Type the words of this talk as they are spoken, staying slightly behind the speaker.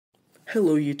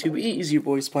Hello YouTube, it is your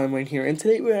boy Spider-Man here, and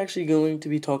today we're actually going to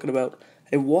be talking about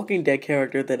a Walking Dead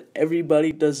character that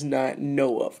everybody does not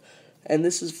know of. And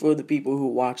this is for the people who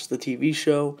watch the TV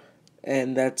show,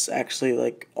 and that's actually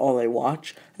like all they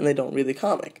watch, and they don't read the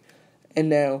comic. And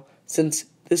now, since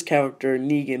this character,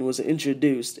 Negan, was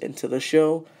introduced into the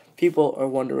show, people are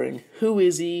wondering, who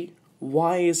is he,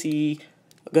 why is he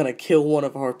gonna kill one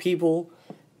of our people,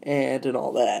 and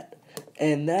all that.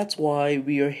 And that's why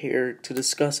we are here to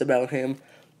discuss about him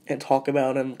and talk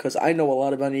about him, because I know a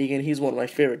lot about Negan. He's one of my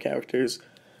favorite characters.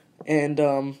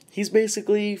 And he's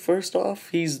basically, first off,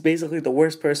 he's basically the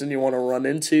worst person you want to run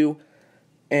into.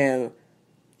 And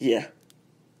yeah.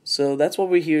 So that's what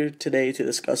we're here today to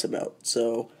discuss about.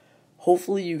 So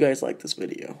hopefully you guys like this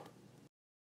video.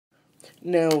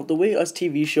 Now, the way us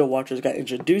TV show watchers got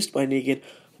introduced by Negan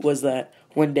was that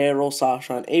when Daryl,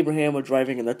 Sasha, and Abraham were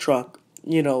driving in the truck,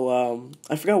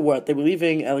 I forgot what, they were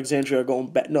leaving Alexandria, they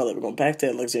were going back to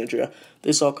Alexandria.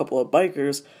 They saw a couple of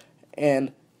bikers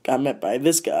and got met by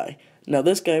this guy. Now,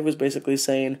 this guy was basically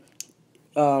saying,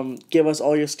 give us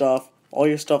all your stuff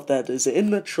that is in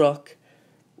the truck,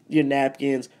 your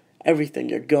napkins, everything,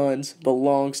 your guns,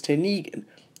 belongs to Negan.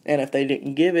 And if they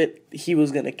didn't give it, he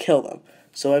was going to kill them.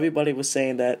 So everybody was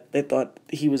saying that they thought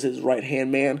he was his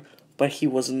right-hand man, but he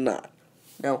was not.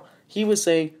 Now, he was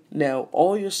saying, now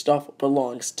all your stuff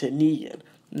belongs to Negan.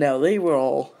 Now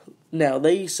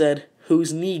they said,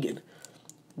 who's Negan?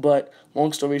 But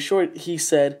long story short, he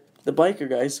said the biker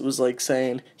guys was like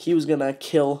saying he was gonna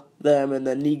kill them and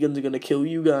then Negan's gonna kill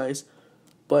you guys.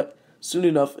 But soon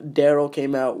enough, Daryl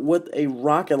came out with a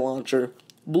rocket launcher,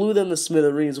 blew them to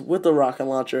smithereens with the rocket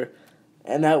launcher,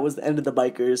 and that was the end of the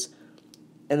bikers.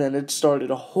 And then it started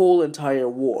a whole entire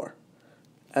war.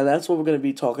 And that's what we're going to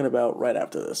be talking about right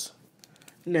after this.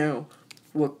 Now,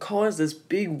 what caused this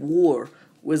big war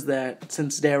was that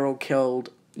since Daryl killed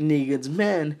Negan's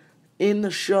men, in the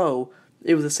show,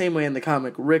 it was the same way in the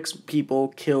comic. Rick's people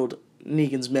killed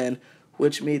Negan's men,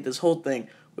 which made this whole thing,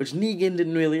 which Negan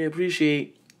didn't really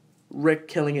appreciate Rick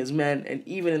killing his men, and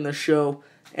even in the show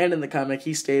and in the comic,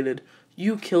 he stated,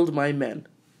 you killed my men,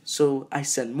 so I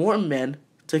sent more men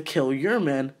to kill your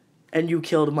men, and you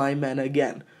killed my men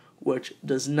again, which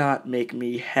does not make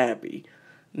me happy.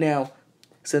 Now,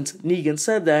 since Negan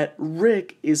said that,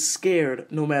 Rick is scared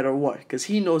no matter what, because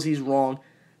he knows he's wrong,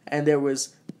 and there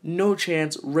was no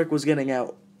chance Rick was getting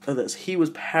out of this. He was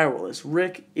powerless.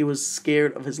 Rick, he was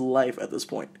scared of his life at this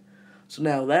point. So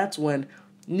now that's when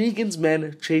Negan's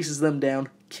men chases them down,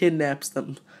 kidnaps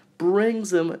them,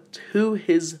 brings them to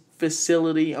his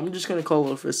facility. I'm just going to call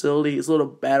it a facility. His little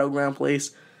battleground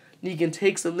place. Negan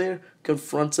takes them there,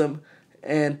 confronts them,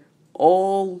 and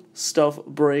all stuff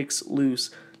breaks loose.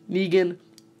 Negan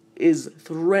is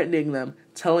threatening them,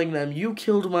 telling them, you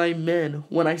killed my men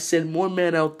when I send more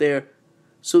men out there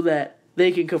so that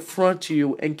they can confront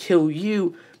you and kill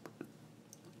you.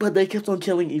 But they kept on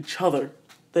killing each other.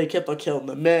 They kept on killing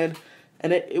the men,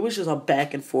 and it was just a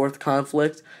back and forth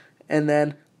conflict. And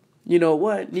then, you know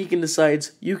what? Negan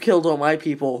decides, you killed all my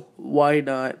people, why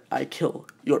not I kill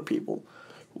your people?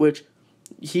 Which,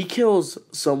 he kills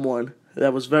someone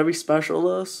that was very special to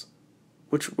us,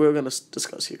 which we're going to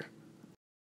discuss here.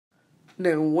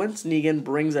 Now, once Negan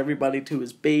brings everybody to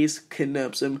his base,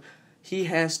 kidnaps him, he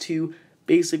has to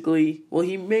basically,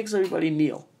 he makes everybody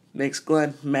kneel. Makes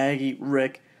Glenn, Maggie,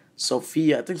 Rick,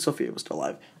 Sophia, I think Sophia was still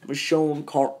alive, Michonne,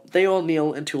 Carl, they all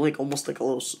kneel into almost like a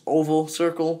little oval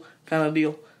circle kind of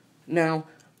deal. Now,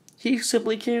 he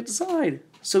simply can't decide.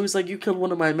 So he's like, you killed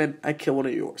one of my men, I kill one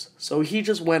of yours. So he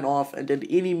just went off and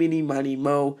did eeny, meeny, miny,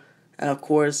 mo. And of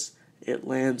course, it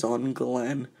lands on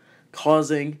Glenn,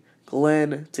 causing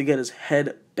Glenn to get his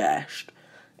head bashed.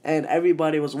 And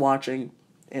everybody was watching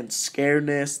in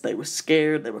scaredness. They were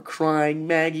scared, they were crying.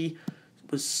 Maggie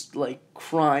was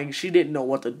crying. She didn't know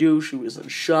what to do. She was in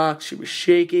shock. She was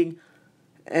shaking.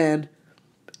 And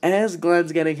as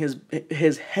Glenn's getting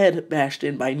his head bashed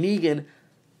in by Negan,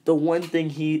 the one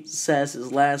thing he says,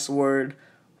 his last word,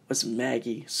 was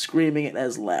Maggie, screaming it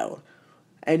as loud.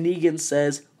 And Negan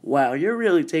says, wow, you're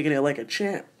really taking it like a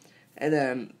champ. And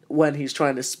then when he's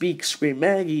trying to scream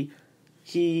Maggie,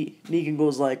 Negan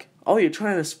goes like, oh, you're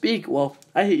trying to speak? Well,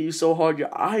 I hit you so hard your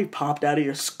eye popped out of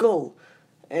your skull.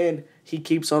 And he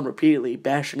keeps on repeatedly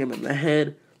bashing him in the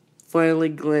head. Finally,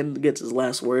 Glenn gets his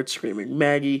last word, screaming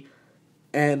Maggie.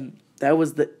 And that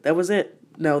was it.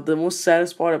 Now, the most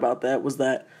saddest part about that was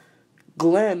that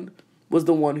Glenn was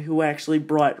the one who actually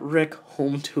brought Rick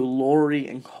home to Lori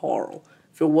and Carl.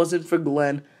 If it wasn't for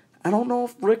Glenn, I don't know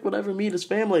if Rick would ever meet his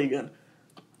family again.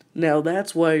 Now,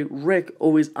 that's why Rick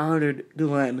always honored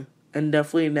Glenn, and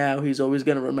definitely now he's always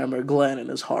going to remember Glenn in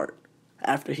his heart.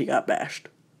 after he got bashed.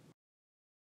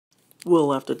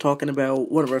 Well, after talking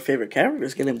about one of our favorite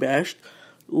characters getting bashed,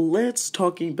 let's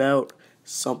talking about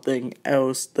something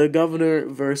else. The governor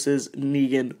versus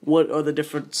Negan. What are the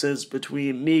differences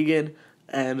between Negan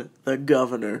and the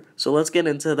governor? So let's get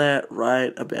into that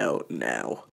right about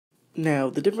now. Now,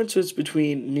 the differences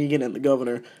between Negan and the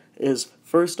governor is,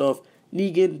 first off,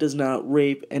 Negan does not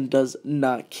rape and does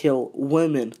not kill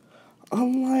women,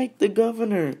 unlike the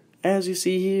governor, as you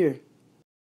see here.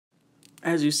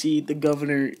 As you see, the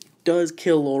governor does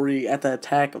kill Lori at the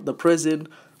attack of the prison,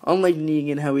 unlike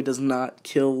Negan, how he does not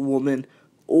kill women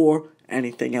or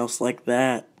anything else like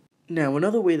that. Now,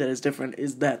 another way that is different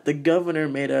is that the governor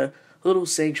made a little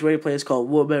sanctuary place called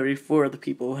Woodbury for the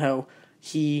people, how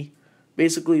he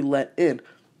basically let in.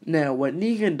 Now, what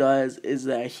Negan does is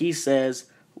that he says,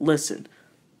 listen,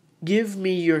 give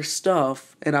me your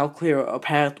stuff and I'll clear a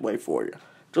pathway for you.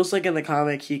 Just like in the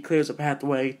comic, he clears a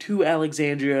pathway to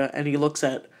Alexandria and he looks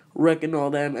at Rick and all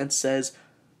them and says,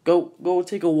 go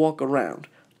take a walk around.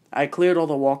 I cleared all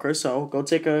the walkers, so go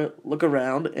take a look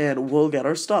around and we'll get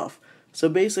our stuff. So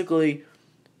basically,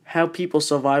 how people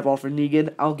survive off of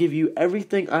Negan, I'll give you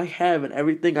everything I have and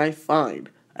everything I find,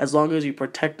 as long as you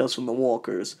protect us from the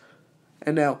walkers.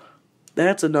 And now,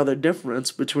 that's another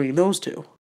difference between those two.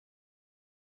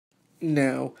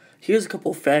 Now, here's a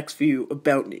couple facts for you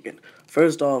about Negan.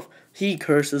 First off, he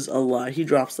curses a lot. He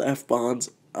drops the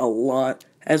F-bombs a lot.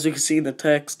 As you can see in the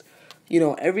text,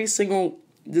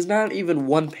 there's not even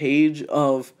one page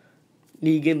of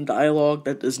Negan dialogue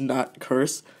that does not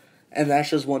curse. And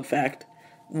that's just one fact.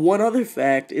 One other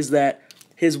fact is that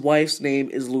his wife's name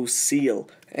is Lucille.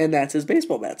 And that's his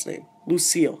baseball bat's name,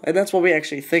 Lucille. And that's what we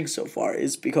actually think so far,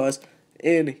 is because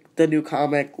in the new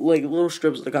comic, like little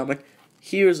strips of the comic,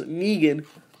 here's Negan,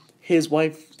 his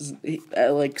wife,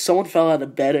 someone fell out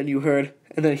of bed and you heard,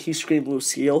 and then he screamed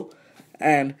Lucille,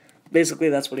 and basically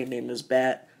that's what he named his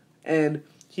bat. And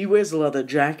he wears a leather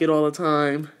jacket all the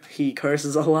time, he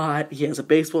curses a lot, he has a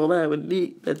baseball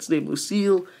bat that's named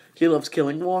Lucille, he loves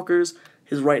killing walkers,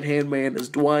 his right-hand man is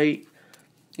Dwight.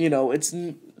 You know, it's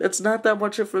not that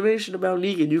much information about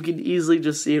Negan. You can easily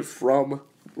just see it from,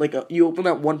 you open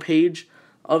that one page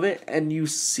of it, and you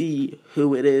see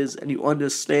who it is, and you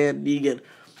understand Negan.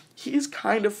 He's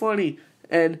kind of funny,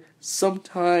 and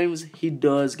sometimes he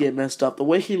does get messed up. The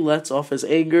way he lets off his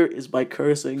anger is by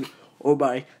cursing, or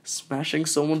by smashing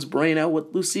someone's brain out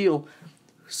with Lucille.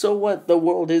 So what? The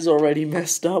world is already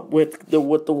messed up with the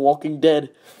Walking Dead,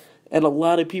 and a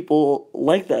lot of people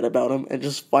like that about him, and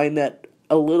just find that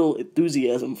a little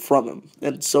enthusiasm from him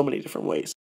in so many different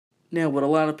ways. Now, what a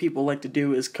lot of people like to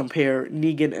do is compare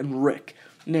Negan and Rick.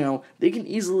 Now, they can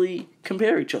easily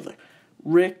compare each other.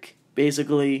 Rick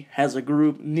basically has a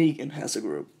group, Negan has a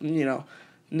group, Now,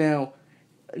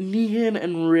 Negan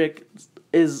and Rick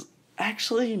is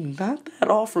actually not that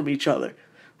off from each other.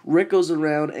 Rick goes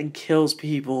around and kills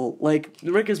people.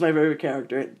 Rick is my favorite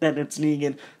character, then it's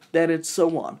Negan, then it's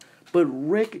so on. But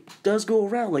Rick does go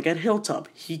around, at Hilltop.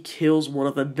 He kills one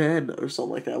of the men or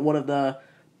something like that, one of the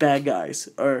bad guys,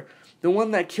 or the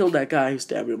one that killed that guy who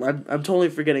stabbed him. I'm totally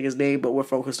forgetting his name, but we're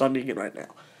focused on Negan right now.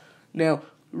 Now,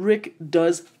 Rick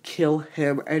does kill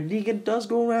him, and Negan does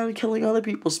go around killing other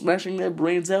people, smashing their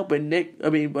brains out, but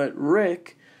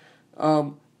Rick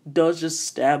does just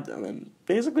stab them and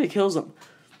basically kills them.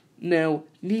 Now,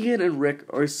 Negan and Rick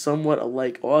are somewhat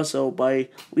alike also by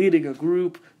leading a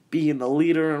group, being the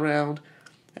leader around,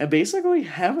 and basically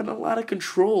having a lot of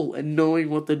control and knowing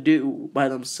what to do by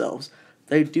themselves.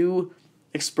 They do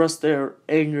express their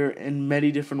anger in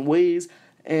many different ways,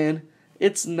 and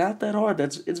it's not that hard.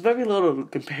 It's very little to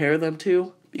compare them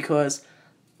to, because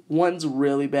one's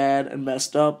really bad and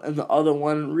messed up, and the other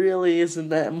one really isn't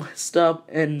that messed up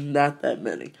and not that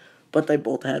many. But they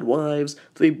both had wives,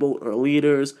 they both are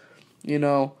leaders,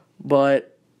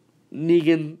 but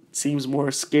Negan seems more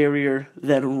scarier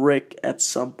than Rick at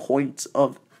some points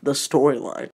of the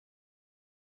storyline.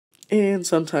 And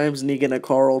sometimes Negan and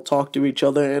Carl talk to each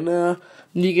other, and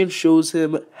Negan shows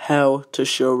him how to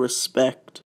show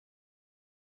respect.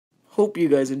 Hope you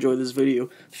guys enjoy this video.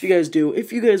 If you guys do,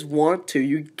 if you guys want to,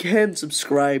 you can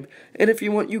subscribe, and if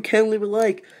you want, you can leave a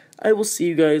like. I will see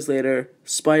you guys later.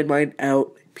 Spiderman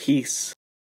out. Peace.